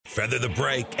feather the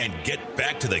brake, and get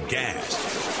back to the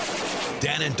gas.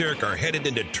 Dan and Dirk are headed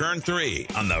into turn 3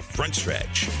 on the front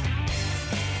stretch.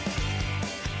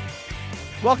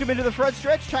 Welcome into the front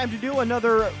stretch. Time to do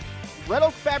another Red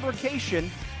Oak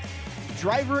Fabrication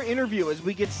driver interview as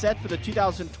we get set for the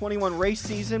 2021 race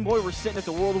season. Boy, we're sitting at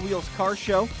the World of Wheels car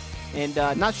show, and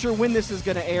not sure when this is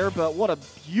going to air, but what a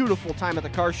beautiful time at the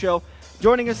car show.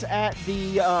 Joining us at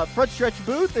the front stretch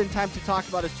booth in time to talk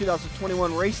about his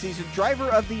 2021 race season, driver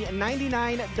of the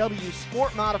 99W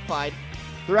Sport Modified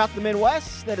throughout the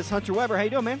Midwest, that is Hunter Weber. How you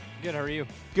doing, man? Good, how are you?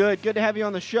 Good to have you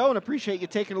on the show, and appreciate you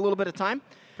taking a little bit of time.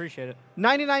 Appreciate it.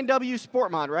 99W Sport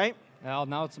Mod, right? Well,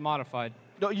 now it's a modified.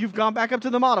 No, you've gone back up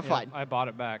to the modified. Yeah, I bought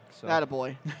it back. So.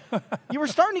 Attaboy. You were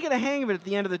starting to get a hang of it at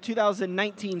the end of the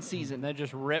 2019 season. And that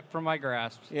just ripped from my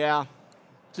grasp. Yeah.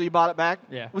 So you bought it back?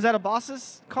 Yeah. Was that a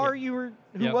boss's car? Yep. You were?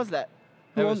 Who Yep. was that?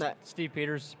 Who owned that? Steve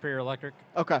Peters, Superior Electric.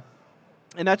 Okay.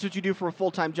 And that's what you do for a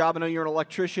full-time job. I know you're an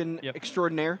electrician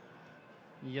extraordinaire.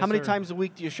 Yes, How many sir. times a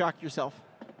week do you shock yourself?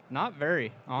 Not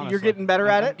very, honestly. You're getting better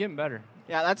at it? I'm getting better.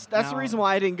 Yeah, that's the reason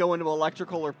why I didn't go into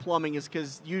electrical or plumbing, is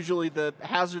because usually the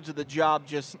hazards of the job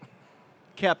just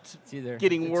kept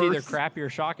getting worse. It's either crappy or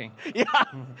shocking. Yeah.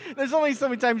 There's only so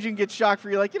many times you can get shocked for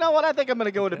you're like, you know what, I think I'm going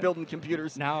to go into building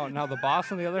computers. Now the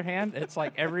boss, on the other hand, it's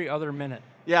like every other minute.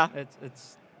 Yeah.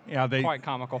 It's quite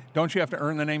comical. Don't you have to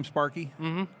earn the name Sparky?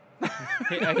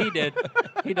 Mm-hmm. He did.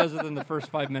 He does it in the first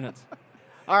 5 minutes.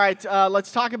 All right,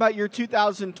 let's talk about your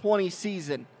 2020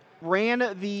 season.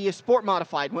 Ran the Sport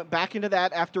Modified, went back into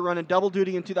that after running double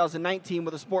duty in 2019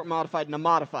 with a Sport Modified and a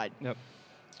Modified. Yep.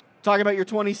 Talk about your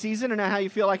 20 season and how you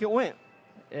feel like it went.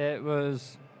 It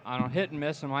was, hit and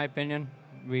miss in my opinion.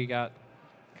 We got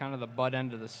kind of the butt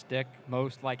end of the stick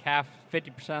like 50%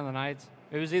 of the nights.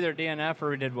 It was either DNF or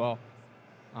we did well.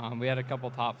 We had a couple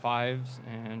top fives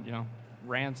and,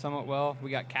 ran somewhat well.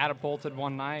 We got catapulted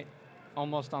one night,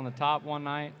 almost on the top one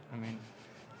night. I mean,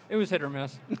 it was hit or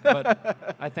miss,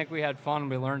 but I think we had fun.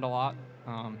 We learned a lot.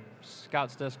 Scott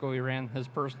Stiskel, he ran his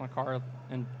personal car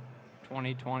in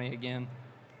 2020 again,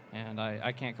 and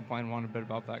I can't complain one bit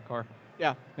about that car.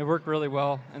 Yeah. It worked really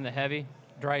well in the heavy.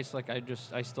 Dry slick,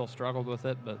 I still struggled with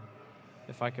it, but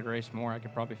if I could race more, I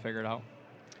could probably figure it out.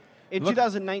 In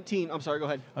 2019, I'm sorry, go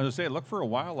ahead. I was going to say, it looked for a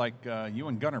while like you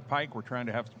and Gunnar Pike were trying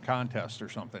to have some contests or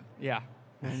something. Yeah.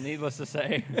 Needless to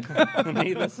say.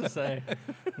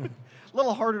 A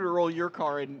little harder to roll your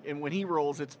car, and when he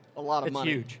rolls, it's a lot of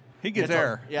money. It's huge. He gets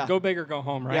there. Yeah. Go big or go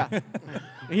home, right? Yeah.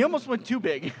 He almost went too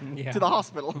big to the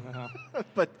hospital.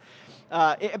 But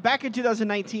back in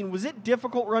 2019, was it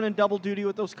difficult running double duty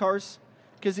with those cars?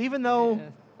 Because even though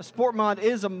a Sport Mod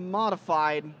is a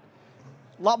modified,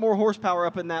 a lot more horsepower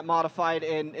up in that modified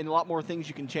and a lot more things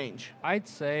you can change. I'd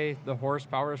say the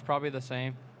horsepower is probably the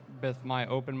same with my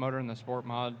open motor and the Sport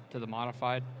Mod to the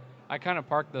modified. I kind of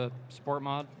parked the Sport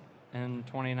Mod in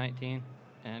 2019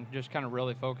 and just kind of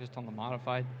really focused on the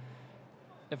modified.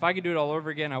 If I could do it all over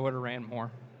again, I would have ran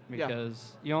more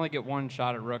because you only get one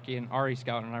shot at rookie, and Ari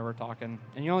Scout and I were talking,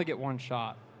 and you only get one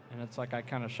shot, and it's like I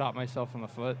kind of shot myself in the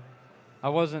foot. I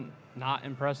wasn't not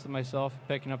impressed with myself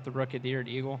picking up the Rookie of the Year at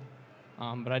Eagle,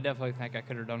 but I definitely think I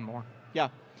could have done more. Yeah.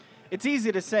 It's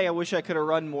easy to say I wish I could have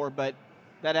run more, but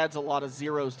that adds a lot of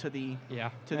zeros to the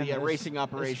racing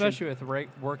operation. Especially with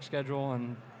work schedule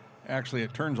and... Actually,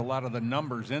 it turns a lot of the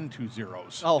numbers into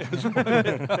zeros. Oh.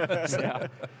 Yeah.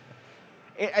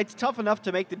 It's tough enough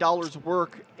to make the dollars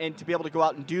work and to be able to go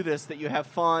out and do this, that you have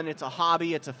fun. It's a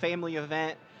hobby. It's a family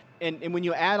event. And when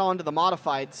you add on to the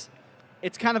modifieds,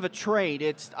 it's kind of a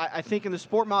trade. I think in the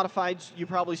Sport Modifieds, you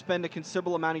probably spend a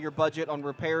considerable amount of your budget on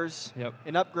repairs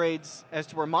and upgrades, as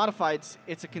to where modifieds,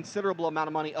 it's a considerable amount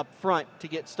of money up front to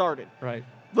get started. Right.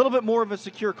 A little bit more of a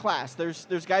secure class.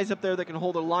 There's guys up there that can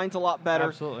hold their lines a lot better.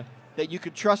 Absolutely. That you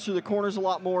could trust through the corners a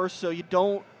lot more, so you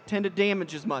don't tend to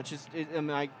damage as much. Am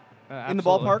I in the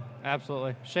ballpark?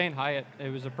 Absolutely. Shane Hyatt, it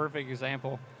was a perfect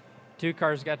example. Two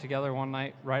cars got together one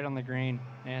night right on the green,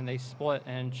 and they split,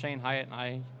 and Shane Hyatt and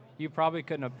I, you probably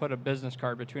couldn't have put a business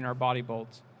card between our body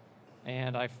bolts.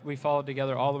 And we followed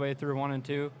together all the way through 1 and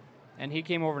 2, and he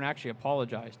came over and actually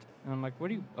apologized. And I'm like, what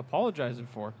are you apologizing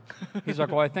for? He's like,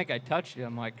 well, I think I touched you.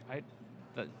 I'm like,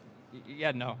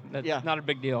 no, that's not a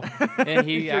big deal. And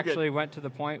he actually went to the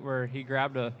point where he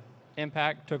grabbed a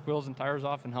impact, took wheels and tires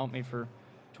off, and helped me for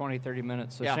 20, 30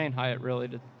 minutes. So Shane Hyatt really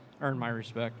did earn my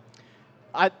respect.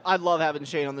 I love having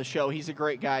Shane on the show. He's a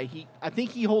great guy. I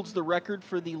think he holds the record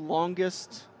for the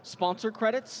longest sponsor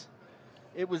credits.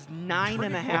 It was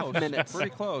 9.5 minutes.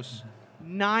 Pretty close.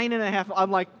 9.5.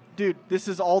 I'm like, dude, this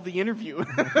is all the interview.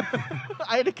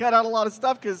 I had to cut out a lot of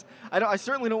stuff because I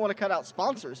certainly don't want to cut out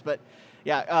sponsors. But,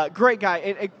 yeah, great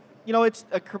guy. it's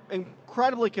an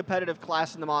incredibly competitive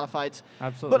class in the modifieds.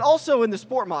 Absolutely. But also in the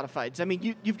sport modifieds. I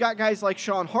mean, you've got guys like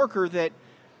Sean Harker that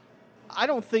I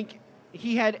don't think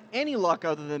he had any luck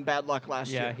other than bad luck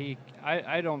last year. Yeah,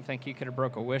 I don't think he could have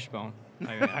broke a wishbone.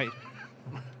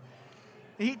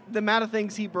 The amount of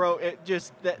things he broke,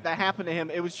 that happened to him,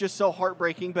 it was just so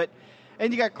heartbreaking.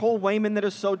 And you got Cole Wayman that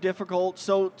is so difficult,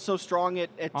 so strong at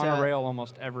on a rail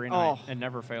almost every night. It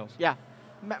never fails. Yeah.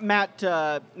 Matt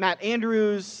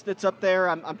Andrews that's up there.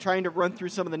 I'm trying to run through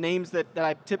some of the names that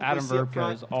I typically Adam see up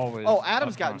front. is always. Oh,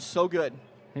 Adam's gotten so good.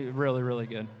 He's really, really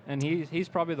good. And he's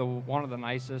probably one of the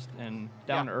nicest and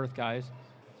down-to-earth guys.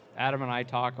 Adam and I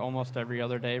talk almost every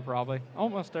other day, probably.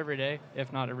 Almost every day,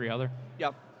 if not every other.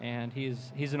 Yep. And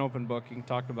he's an open book. You can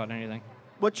talk about anything.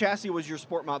 What chassis was your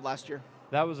sport mod last year?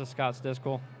 That was a Scott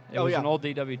Stiskel. It was an old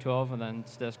DW12, and then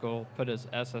Stiskel put his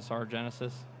SSR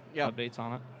Genesis updates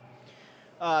on it.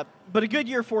 But a good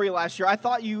year for you last year. I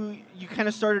thought you kind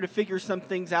of started to figure some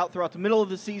things out throughout the middle of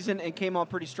the season and came on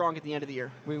pretty strong at the end of the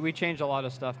year. We changed a lot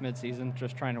of stuff mid-season,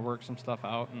 just trying to work some stuff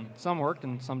out, and some worked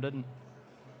and some didn't.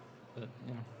 But,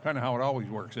 kind of how it always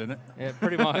works, isn't it? Yeah,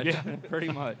 pretty much. Pretty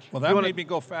much. Well, that made me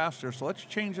go faster, so let's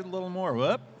change it a little more.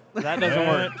 Whoop. That doesn't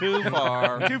work. Too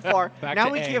far. Too far. Now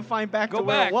we can't find back to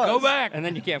where it was. Go back. And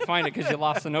then you can't find it because you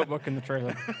lost the notebook in the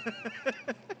trailer.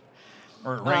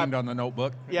 Or it rained on the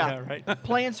notebook. Yeah. Right.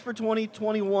 Plans for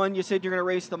 2021, you said you're going to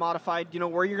race the modified. Do you know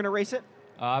where you're going to race it?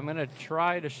 I'm going to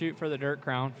try to shoot for the Dirt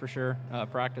Crown for sure,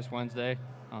 practice Wednesday.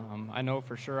 I know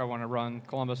for sure I want to run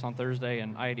Columbus on Thursday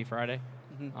and I-80 Friday.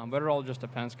 Mm-hmm. But it all just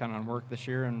depends kind of on work this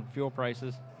year and fuel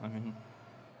prices. I mean,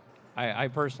 I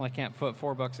personally can't put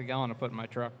 $4 a gallon to put in my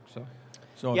truck.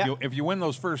 So if you win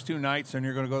those first 2 nights, then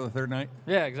you're going to go the third night?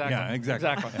 Yeah, exactly. Yeah,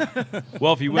 exactly.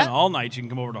 Well, if you win all nights, you can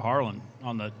come over to Harlan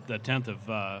on the 10th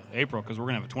of April because we're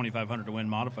going to have a 2,500 to win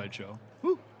modified show.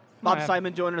 Woo. Bob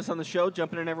Simon joining us on the show,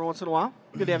 jumping in every once in a while.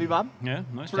 Good to have you, Bob. Yeah,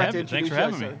 nice to have you. Thanks for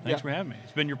having me. Thanks for having me.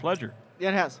 It's been your pleasure. Yeah,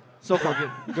 it has. So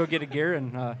far. Go get a gear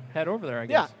and head over there, I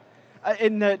guess. Yeah.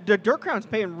 And the Dirt Crown's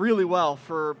paying really well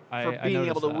for being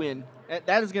able to win.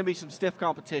 That is going to be some stiff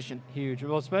competition. Huge.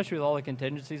 Well, especially with all the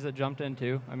contingencies that jumped in,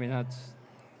 too. I mean, that's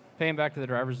paying back to the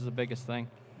drivers is the biggest thing.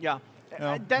 Yeah.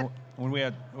 When we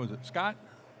had, was it Scott?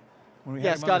 When we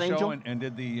had him Scott on the show Angel. and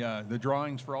did the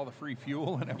drawings for all the free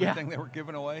fuel and everything they were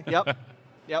giving away.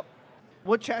 Yep.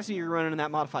 What chassis are you running in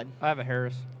that modified? I have a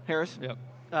Harris. Harris? Yep.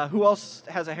 Who else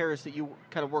has a Harris that you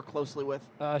kind of work closely with?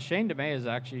 Shane DeMay has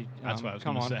actually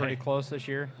come on pretty close this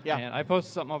year. Yeah. And I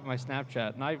posted something up on my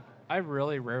Snapchat, and I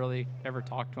really rarely ever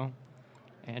talked to him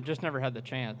and just never had the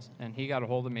chance. And he got a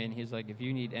hold of me, and he's like, if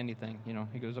you need anything,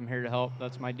 he goes, I'm here to help.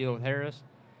 That's my deal with Harris.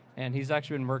 And he's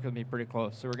actually been working with me pretty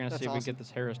close. So we're going to see if we can get this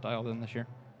Harris dialed in this year.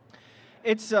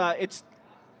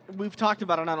 We've talked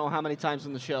about it I don't know how many times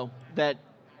on the show, that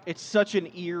it's such an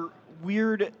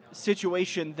weird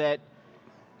situation that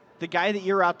the guy that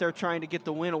you're out there trying to get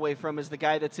the win away from is the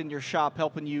guy that's in your shop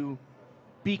helping you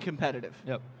be competitive.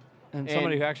 Yep. And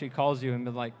somebody who actually calls you and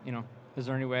be like, is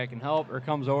there any way I can help? Or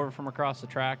comes over from across the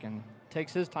track and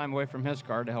takes his time away from his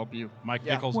car to help you. Mike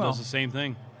Nichols does the same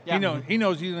thing. Yeah. He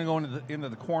knows he's going to go into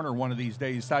the corner one of these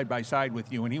days side by side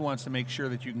with you, and he wants to make sure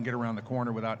that you can get around the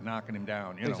corner without knocking him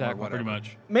down. Exactly. Pretty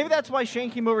much. Maybe that's why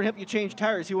Shane came over and helped you change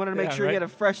tires. He wanted to make sure you had a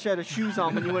fresh set of shoes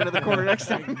on when you went to the corner next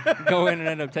time. Go in and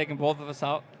end up taking both of us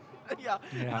out.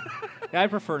 Yeah, I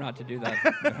prefer not to do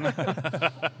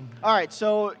that. All right,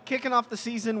 so kicking off the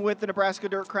season with the Nebraska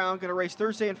Dirt Crown, going to race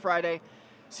Thursday and Friday.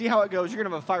 See how it goes. You're going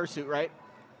to have a fire suit, right?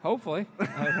 Hopefully.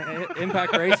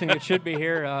 Impact Racing, it should be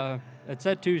here. It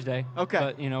said Tuesday. Okay.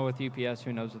 But, with UPS,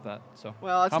 who knows with that. So.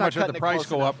 Well, it's how not much did the price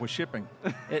go enough. up with shipping?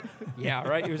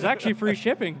 Right. It was actually free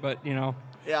shipping, but,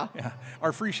 Yeah.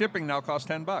 Our free shipping now costs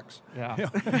 $10. Yeah.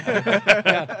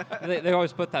 They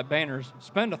always put that banners.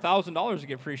 Spend $1,000 to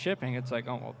get free shipping. It's like,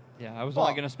 I was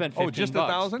only going to spend $15. Oh, just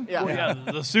 $1,000? Yeah. Well,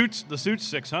 yeah. The suit's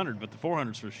 $600, but the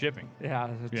 $400's for shipping.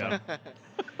 Yeah.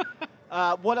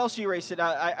 What else are you racing?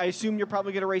 I assume you're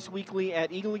probably going to race weekly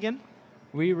at Eagle again?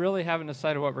 We really haven't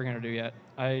decided what we're going to do yet.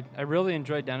 I really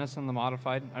enjoyed Denison, the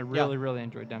modified. I really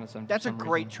enjoyed Denison. That's a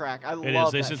great track. I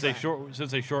love that track.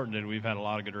 Since they shortened it, we've had a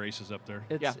lot of good races up there.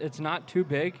 It's not too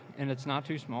big and it's not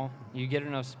too small. You get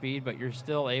enough speed, but you're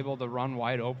still able to run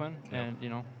wide open and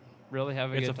really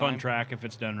have a good time. It's a fun track if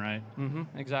it's done right.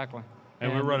 Mm-hmm, exactly.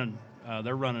 And we're running.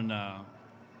 They're running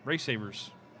Race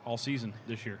Savers all season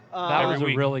this year. That was a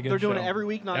really good show. They're doing it every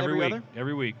week, not every week, other?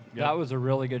 Every week. Yep. That was a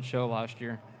really good show last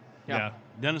year. Yeah.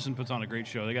 Denison puts on a great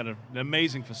show. They got an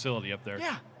amazing facility up there.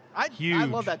 Yeah. I Huge.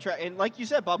 love that track. And like you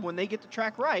said, Bob, when they get the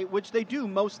track right, which they do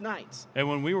most nights. And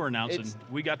when we were announcing,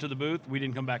 we got to the booth, we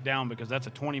didn't come back down because that's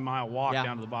a 20-mile walk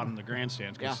down to the bottom of the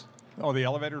grandstands. Yeah. Oh, the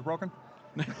elevator's broken?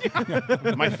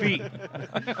 My feet.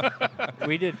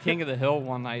 We did King of the Hill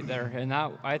one night there, and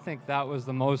I think that was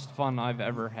the most fun I've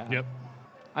ever had. Yep.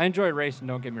 I enjoy racing,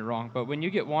 don't get me wrong, but when you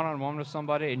get one-on-one with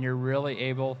somebody and you're really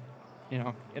able,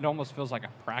 it almost feels like a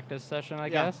practice session, I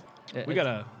guess. We got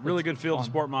a really good field fun. of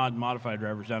sport mod and modified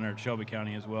drivers down there at Shelby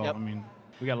County as well. Yep. I mean,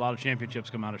 we got a lot of championships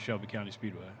come out of Shelby County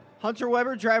Speedway. Hunter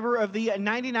Weber, driver of the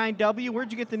 99W.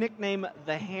 Where'd you get the nickname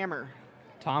The Hammer?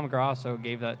 Tom Grosso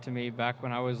gave that to me back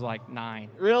when I was like 9.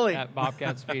 Really? At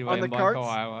Bobcat Speedway On the in Blanco, karts?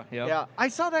 Iowa. Yep. Yeah. I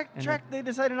saw that And track. They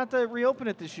decided not to reopen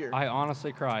it this year. I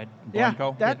honestly cried.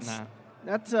 Blanco? Yeah, getting that.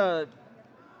 that's a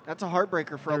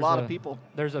heartbreaker for a lot of people.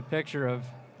 There's a picture of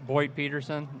Boyd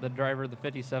Peterson, the driver of the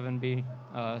 57B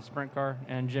sprint car,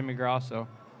 and Jimmy Grosso.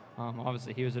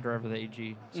 Obviously, he was the driver of the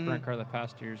AG sprint car that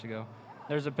passed 2 years ago.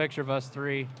 There's a picture of us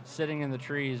three sitting in the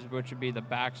trees, which would be the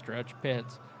backstretch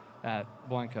pits at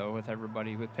Blanco with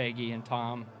everybody, with Peggy and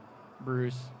Tom,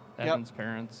 Bruce, Evan's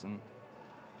parents, and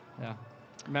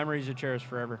memories you cherish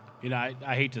forever. I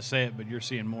hate to say it, but you're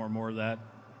seeing more and more of that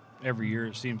every year.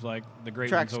 It seems like the great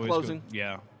Tracks ones always closing. go.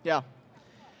 Yeah. Yeah.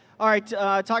 All right,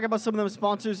 talk about some of the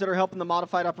sponsors that are helping the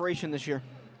modified operation this year.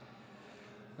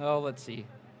 Oh, let's see.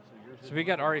 So we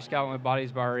got Ari Scout with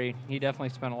Bodies by Ari. He definitely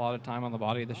spent a lot of time on the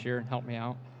body this year and helped me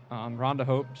out. Rhonda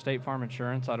Hope, State Farm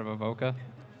Insurance out of Avoca.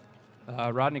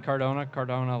 Rodney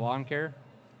Cardona Lawn Care.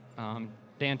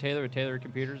 Dan Taylor with Taylor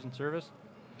Computers and Service.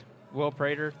 Will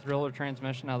Prater, Thriller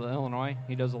Transmission out of Illinois.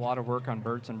 He does a lot of work on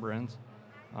Burts and Brins.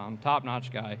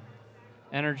 Top-notch guy.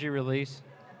 Energy Release.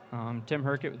 Tim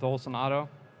Herkett with Olson Auto.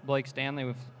 Blake Stanley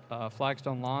with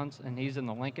Flagstone Lawns, and he's in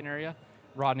the Lincoln area.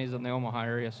 Rodney's in the Omaha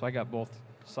area, so I got both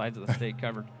sides of the state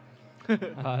covered.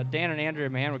 Dan and Andrea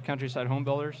Mann with Countryside Home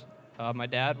Builders. My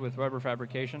dad with Weber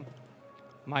Fabrication.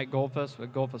 Mike Goldfuss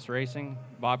with Goldfuss Racing.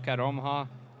 Bobcat Omaha.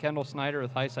 Kendall Snyder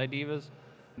with Highside Divas.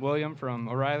 William from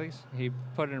O'Reilly's. He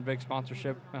put in a big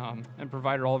sponsorship and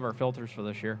provided all of our filters for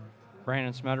this year.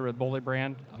 Brandon Smetter with Bully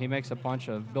Brand. He makes a bunch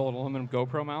of billet aluminum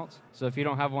GoPro mounts. So if you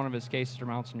don't have one of his cases or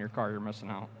mounts in your car, you're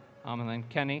missing out. And then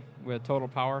Kenny with Total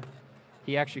Power.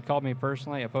 He actually called me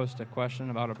personally. I posted a question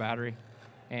about a battery,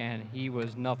 and he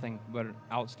was nothing but an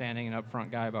outstanding and upfront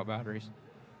guy about batteries.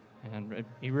 And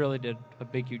he really did a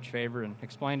big, huge favor and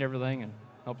explained everything and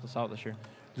helped us out this year.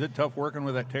 Is it tough working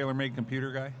with that tailor-made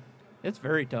computer guy? It's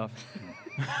very tough.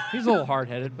 He's a little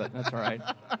hard-headed, but that's all right.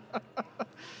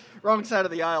 Wrong side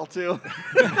of the aisle, too.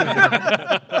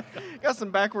 Got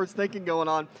some backwards thinking going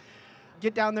on.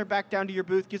 Get down there, back down to your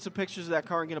booth, get some pictures of that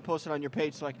car, and get it posted on your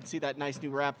page so I can see that nice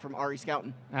new wrap from Ari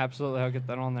Scoutin'. Absolutely, I'll get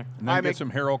that on there. And then get some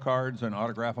hero cards and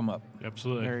autograph them up.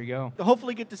 Absolutely. There you go.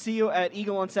 Hopefully get to see you at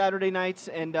Eagle on Saturday nights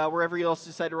and wherever you else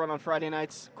decide to run on Friday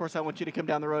nights. Of course, I want you to come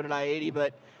down the road at I-80,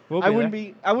 but We'll I be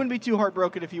wouldn't be too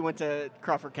heartbroken if you went to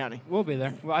Crawford County. We'll be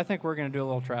there. Well, I think we're going to do a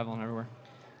little traveling everywhere.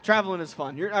 Traveling is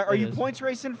fun. Are you is. points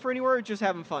racing for anywhere or just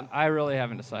having fun? I really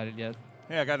haven't decided yet.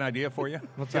 Hey, I got an idea for you.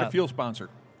 What's Get a that? fuel sponsor.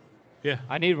 Yeah.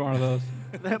 I need one of those.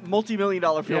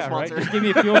 Multi-million-dollar fuel Yeah, right? sponsor. Just give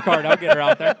me a fuel card. I'll get her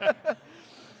out there.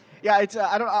 Yeah, it's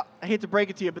I hate to break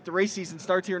it to you, but the race season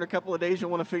starts here in a couple of days.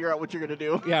 You'll want to figure out what you're going to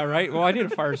do. Yeah, right? Well, I need a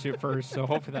fire suit first, so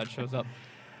hopefully that shows up.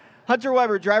 Hunter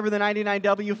Weber, driver of the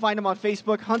 99W. Find him on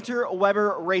Facebook, Hunter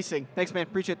Weber Racing. Thanks, man.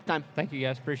 Appreciate the time. Thank you,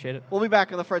 guys. Appreciate it. We'll be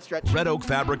back on the front stretch. Red Oak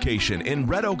Fabrication in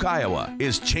Red Oak, Iowa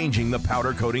is changing the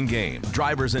powder coating game.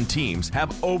 Drivers and teams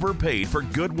have overpaid for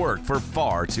good work for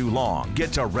far too long.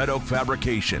 Get to Red Oak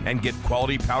Fabrication and get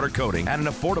quality powder coating at an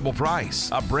affordable price.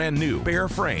 A brand new bare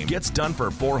frame gets done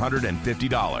for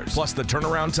 $450. Plus the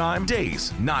turnaround time,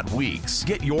 days, not weeks.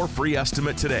 Get your free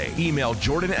estimate today. Email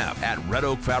Jordan F. at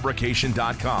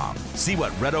redoakfabrication.com. See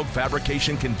what Red Oak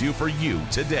Fabrication can do for you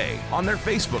today on their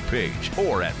Facebook page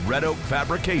or at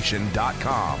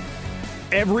redoakfabrication.com.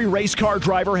 Every race car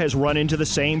driver has run into the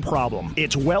same problem.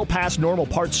 It's well past normal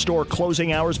parts store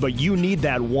closing hours, but you need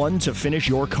that one to finish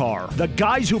your car. The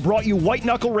guys who brought you White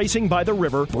Knuckle Racing by the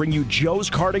River bring you Joe's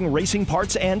Karting Racing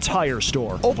Parts and Tire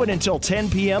Store. Open until 10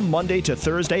 p.m. Monday to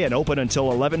Thursday and open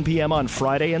until 11 p.m. on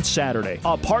Friday and Saturday.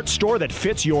 A parts store that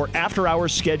fits your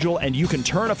after-hours schedule, and you can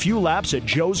turn a few laps at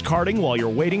Joe's Karting while you're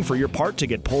waiting for your part to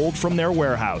get pulled from their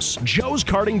warehouse.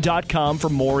 joeskarting.com for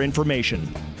more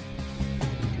information.